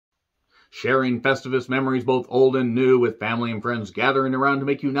sharing Festivus memories both old and new with family and friends gathering around to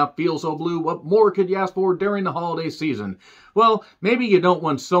make you not feel so blue. What more could you ask for during the holiday season? Well, maybe you don't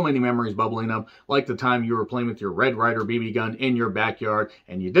want so many memories bubbling up like the time you were playing with your Red Ryder BB gun in your backyard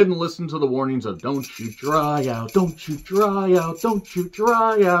and you didn't listen to the warnings of don't you dry out, don't you dry out, don't you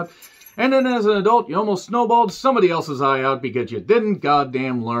dry out. And then as an adult, you almost snowballed somebody else's eye out because you didn't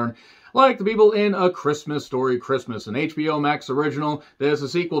goddamn learn. Like the people in A Christmas Story Christmas, an HBO Max original that is a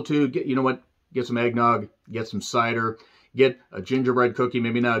sequel to, you know what, get some eggnog, get some cider, get a gingerbread cookie,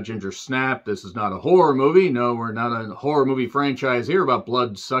 maybe not a ginger snap. This is not a horror movie. No, we're not a horror movie franchise here about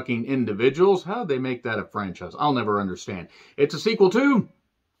blood-sucking individuals. How'd they make that a franchise? I'll never understand. It's a sequel to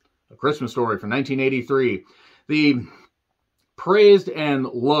A Christmas Story from 1983. The praised and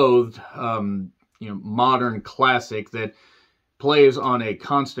loathed, modern classic that plays on a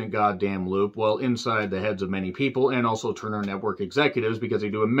constant goddamn loop, well, inside the heads of many people and also Turner Network executives because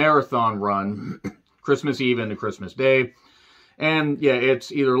they do a marathon run Christmas Eve into Christmas Day. And yeah,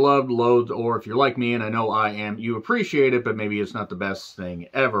 it's either loved, loathed, or if you're like me, and I know I am, you appreciate it, but maybe it's not the best thing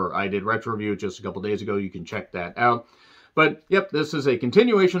ever. I did retro review just a couple days ago. You can check that out. But yep, this is a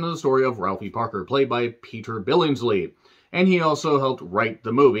continuation of the story of Ralphie Parker, played by Peter Billingsley. And he also helped write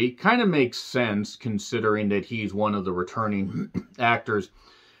the movie. Kind of makes sense considering that he's one of the returning actors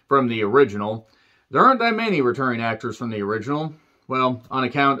from the original. There aren't that many returning actors from the original. Well, on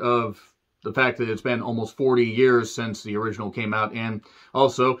account of the fact that it's been almost 40 years since the original came out. And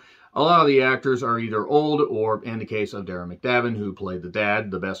also, a lot of the actors are either old or, in the case of Darren McDavin, who played the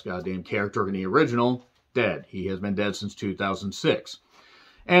dad, the best goddamn character in the original, dead. He has been dead since 2006.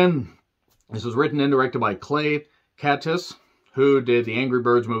 And this was written and directed by Clay Cattis, who did the Angry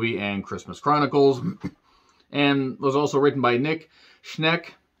Birds movie and Christmas Chronicles, and was also written by Nick Schneck,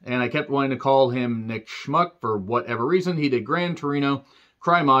 and I kept wanting to call him Nick Schmuck for whatever reason. He did Gran Torino,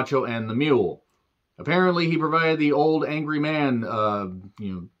 Cry Macho, and The Mule. Apparently, he provided the old angry man,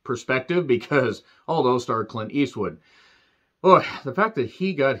 perspective because all those starred Clint Eastwood. Boy, the fact that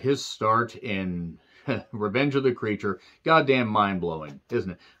he got his start in Revenge of the Creature, goddamn mind-blowing,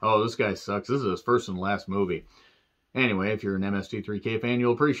 isn't it? Oh, this guy sucks. This is his first and last movie. Anyway, if you're an MST3K fan,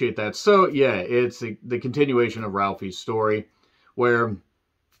 you'll appreciate that. So, yeah, it's the continuation of Ralphie's story, where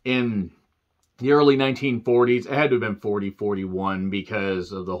in the early 1940s, it had to have been 41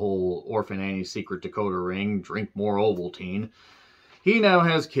 because of the whole Orphan Annie's Secret Dakota Ring, drink more Ovaltine. He now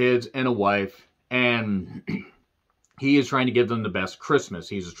has kids and a wife, and he is trying to give them the best Christmas.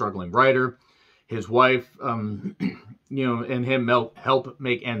 He's a struggling writer. His wife, and him help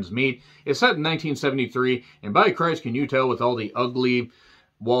make ends meet. It's set in 1973, and by Christ, can you tell with all the ugly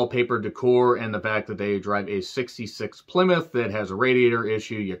wallpaper decor and the fact that they drive a 66 Plymouth that has a radiator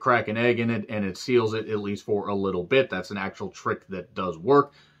issue, you crack an egg in it, and it seals it at least for a little bit. That's an actual trick that does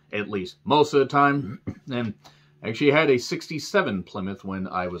work, at least most of the time. And actually, I had a 67 Plymouth when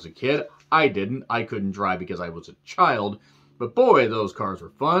I was a kid. I didn't. I couldn't drive because I was a child. But boy, those cars were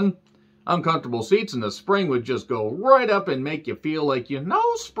fun. Uncomfortable seats, and the spring would just go right up and make you feel like you know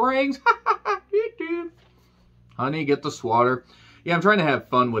springs. Honey, get the swatter. Yeah, I'm trying to have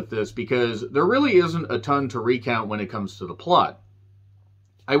fun with this because there really isn't a ton to recount when it comes to the plot.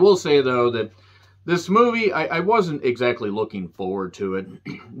 I will say, though, that this movie, I wasn't exactly looking forward to it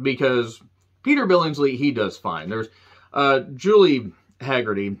because Peter Billingsley, he does fine. There's Julie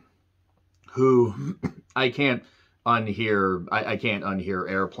Haggerty, who I can't unhear. I can't unhear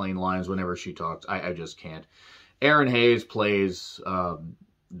airplane lines whenever she talks. I just can't. Aaron Hayes plays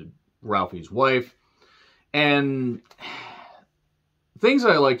Ralphie's wife. And things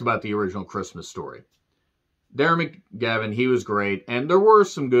that I liked about the original Christmas Story. Darren McGavin, he was great. And there were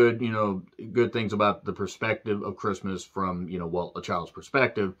some good, good things about the perspective of Christmas from, a child's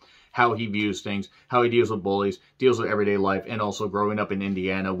perspective. How he views things, how he deals with bullies, deals with everyday life, and also growing up in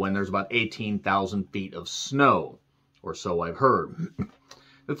Indiana when there's about 18,000 feet of snow. Or so I've heard.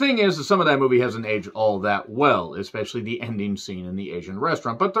 The thing is that some of that movie hasn't aged all that well, especially the ending scene in the Asian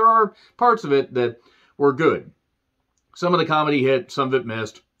restaurant. But there are parts of it that were good. Some of the comedy hit, some of it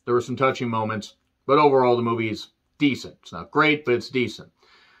missed. There were some touching moments. But overall, the movie's decent. It's not great, but it's decent.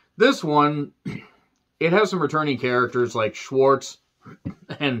 This one, it has some returning characters like Schwartz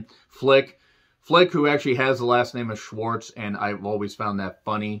and Flick. Flick, who actually has the last name of Schwartz, and I've always found that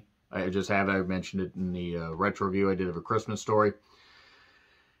funny. I mentioned it in the retro review I did of A Christmas Story.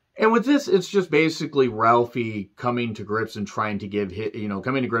 And with this, it's just basically Ralphie coming to grips and trying to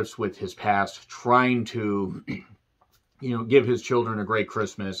coming to grips with his past, trying to, give his children a great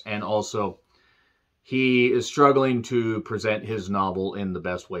Christmas. And also, he is struggling to present his novel in the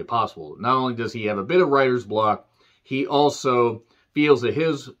best way possible. Not only does he have a bit of writer's block, he also feels that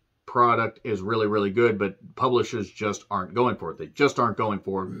his product is really, really good, but publishers just aren't going for it. They just aren't going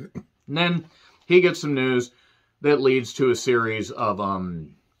for it. And then he gets some news that leads to a series of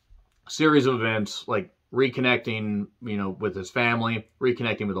events, like reconnecting, with his family,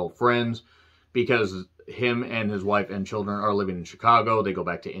 reconnecting with old friends, because him and his wife and children are living in Chicago. They go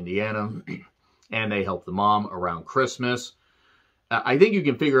back to Indiana, and they help the mom around Christmas. I think you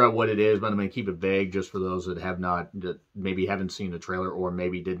can figure out what it is, but I'm going to keep it vague just for those that maybe haven't seen the trailer or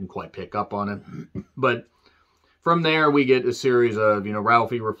maybe didn't quite pick up on it. But from there, we get a series of,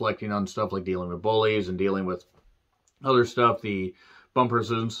 Ralphie reflecting on stuff like dealing with bullies and dealing with other stuff. The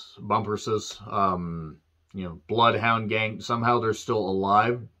Bumperses, Bloodhound Gang, somehow they're still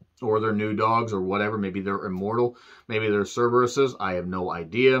alive, or they're new dogs or whatever. Maybe they're immortal. Maybe they're Cerberuses. I have no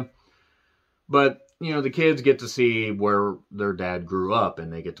idea. But, the kids get to see where their dad grew up,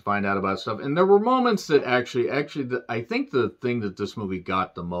 and they get to find out about stuff. And there were moments that actually, I think the thing that this movie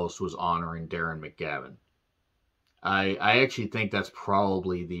got the most was honoring Darren McGavin. I actually think that's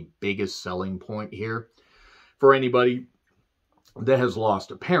probably the biggest selling point here for anybody that has lost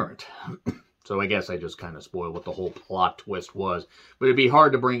a parent. So I guess I just kind of spoiled what the whole plot twist was. But it'd be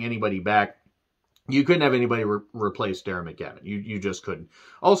hard to bring anybody back. You couldn't have anybody replace Darren McGavin. You just couldn't.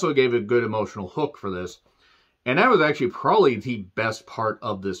 Also gave a good emotional hook for this. And that was actually probably the best part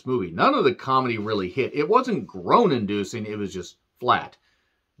of this movie. None of the comedy really hit. It wasn't groan-inducing. It was just flat.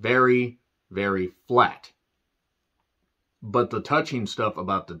 Very, very flat. But the touching stuff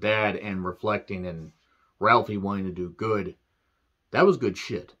about the dad and reflecting and Ralphie wanting to do good, that was good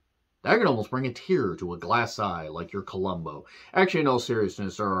shit. That could almost bring a tear to a glass eye, like your Columbo. Actually, in all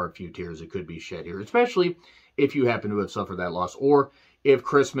seriousness, there are a few tears that could be shed here, especially if you happen to have suffered that loss, or if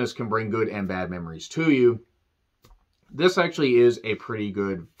Christmas can bring good and bad memories to you. This actually is a pretty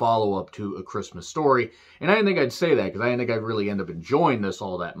good follow-up to A Christmas Story, and I didn't think I'd say that, because I didn't think I'd really end up enjoying this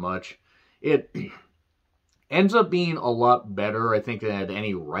all that much. It ends up being a lot better, I think, than it had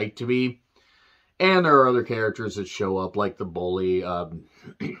any right to be. And there are other characters that show up, like the bully,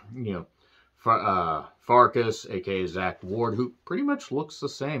 Farkas, a.k.a. Zach Ward, who pretty much looks the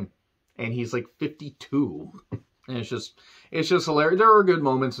same. And he's like 52. And it's just hilarious. There are good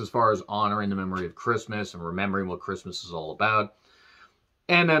moments as far as honoring the memory of Christmas and remembering what Christmas is all about.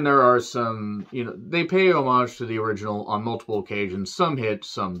 And then there are some, they pay homage to the original on multiple occasions. Some hit,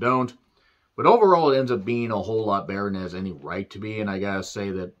 some don't. But overall, it ends up being a whole lot better than it has any right to be. And I gotta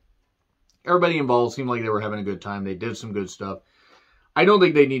say that everybody involved seemed like they were having a good time. They did some good stuff. I don't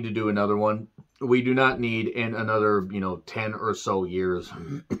think they need to do another one. We do not need in another, 10 or so years,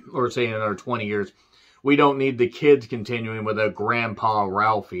 or say in another 20 years. We don't need the kids continuing with a Grandpa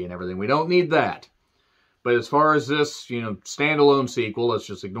Ralphie and everything. We don't need that. But as far as this, standalone sequel, let's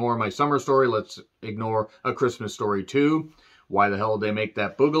just ignore My Summer Story. Let's ignore A Christmas Story 2. Why the hell did they make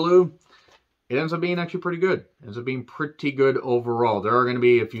that Boogaloo? It ends up being actually pretty good. It ends up being pretty good overall. There are going to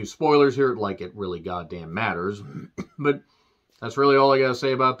be a few spoilers here, like it really goddamn matters. But that's really all I got to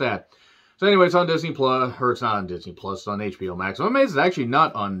say about that. So anyway, it's on Disney Plus, or it's not on Disney Plus, it's on HBO Max. I'm amazed it's actually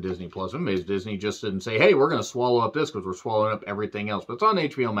not on Disney Plus. I'm amazed Disney just didn't say, hey, we're going to swallow up this because we're swallowing up everything else. But it's on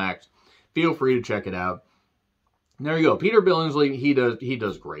HBO Max. Feel free to check it out. And there you go. Peter Billingsley, he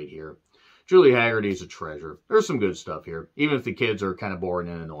does great here. Julie Haggerty's a treasure. There's some good stuff here, even if the kids are kind of boring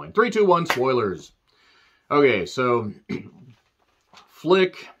and annoying. 3, 2, 1, spoilers. Okay, so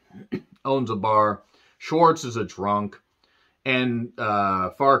Flick owns a bar. Schwartz is a drunk. And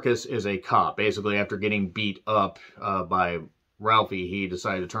Farkas is a cop. Basically, after getting beat up by Ralphie, he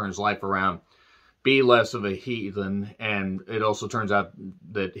decided to turn his life around, be less of a heathen. And it also turns out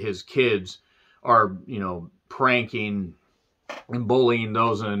that his kids are, pranking and bullying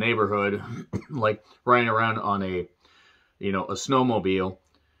those in the neighborhood, like riding around on a snowmobile.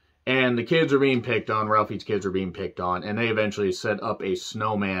 And the kids are being picked on, Ralphie's kids are being picked on, and they eventually set up a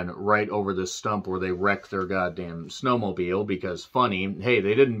snowman right over the stump where they wrecked their goddamn snowmobile, because funny, hey,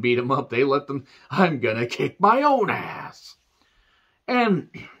 they didn't beat them up, they let them, I'm gonna kick my own ass. And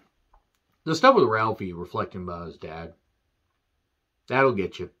the stuff with Ralphie reflecting about his dad, that'll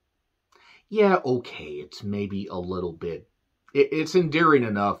get you. Yeah, okay, it's maybe a little bit, it's endearing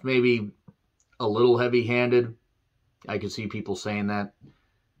enough, maybe a little heavy-handed. I could see people saying that.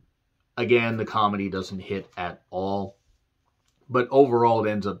 Again, the comedy doesn't hit at all. But overall, it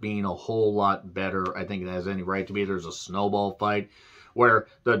ends up being a whole lot better. I think it has any right to be. There's a snowball fight where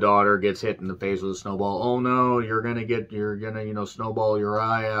the daughter gets hit in the face with a snowball. Oh no, you're gonna snowball your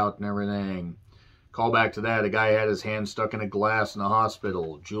eye out and everything. Call back to that. A guy had his hand stuck in a glass in the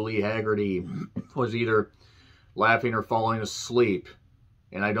hospital. Julie Haggerty was either laughing or falling asleep.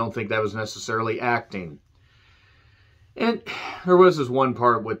 And I don't think that was necessarily acting. And there was this one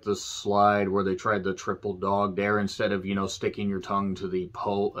part with the slide where they tried the triple dog dare instead of, sticking your tongue to the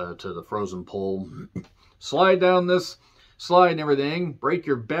pole, to the frozen pole. Slide down this slide and everything, break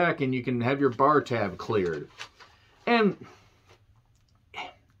your back, and you can have your bar tab cleared. And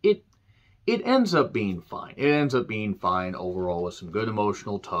it ends up being fine. It ends up being fine overall with some good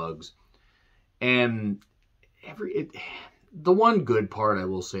emotional tugs. And the one good part I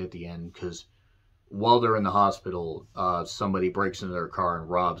will say at the end, because while they're in the hospital, somebody breaks into their car and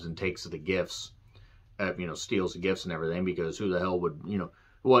robs and takes the gifts, steals the gifts and everything, because who the hell would,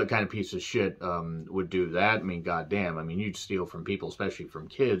 what kind of piece of shit would do that? I mean, goddamn. I mean, you'd steal from people, especially from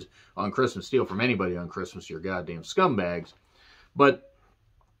kids on Christmas. Steal from anybody on Christmas, you're goddamn scumbags. But,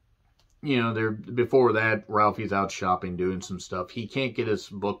 before that, Ralphie's out shopping, doing some stuff. He can't get his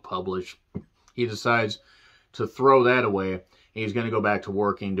book published. He decides to throw that away. He's going to go back to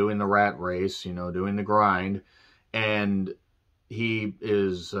working, doing the rat race, doing the grind. And he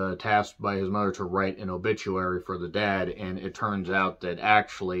is tasked by his mother to write an obituary for the dad. And it turns out that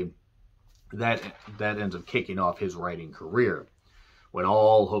actually that ends up kicking off his writing career when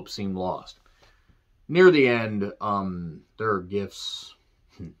all hope seemed lost. Near the end, there are gifts.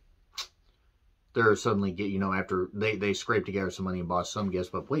 They're suddenly, after they scrape together some money and bought some gifts.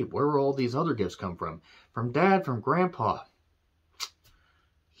 But wait, where will all these other gifts come from? From Dad, from Grandpa.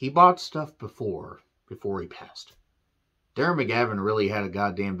 He bought stuff before he passed. Darren McGavin really had a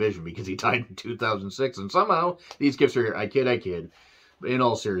goddamn vision because he died in 2006. And somehow, these gifts are here. I kid. But in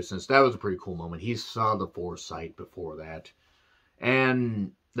all seriousness, that was a pretty cool moment. He saw the foresight before that.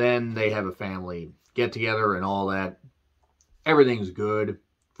 And then they have a family get-together and all that. Everything's good.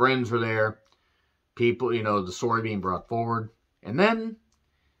 Friends are there. People, the story being brought forward. And then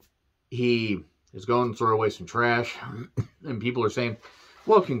he is going to throw away some trash. And people are saying,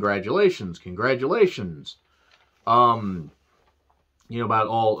 well, congratulations. About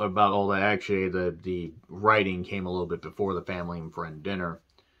all that. Actually, the writing came a little bit before the family and friend dinner.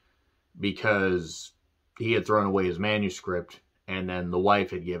 Because he had thrown away his manuscript. And then the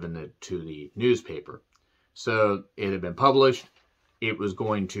wife had given it to the newspaper. So it had been published. It was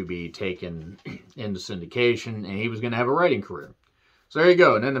going to be taken into syndication, and he was going to have a writing career. So there you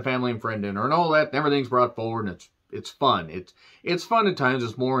go. And then the family and friend dinner and all that, and everything's brought forward, and it's fun. It's fun at times.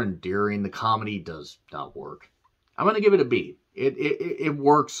 It's more endearing. The comedy does not work. I'm going to give it a B. It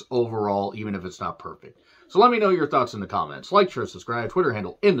works overall, even if it's not perfect. So let me know your thoughts in the comments. Like, share, subscribe, Twitter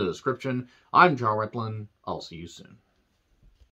handle in the description. I'm John Retlin. I'll see you soon.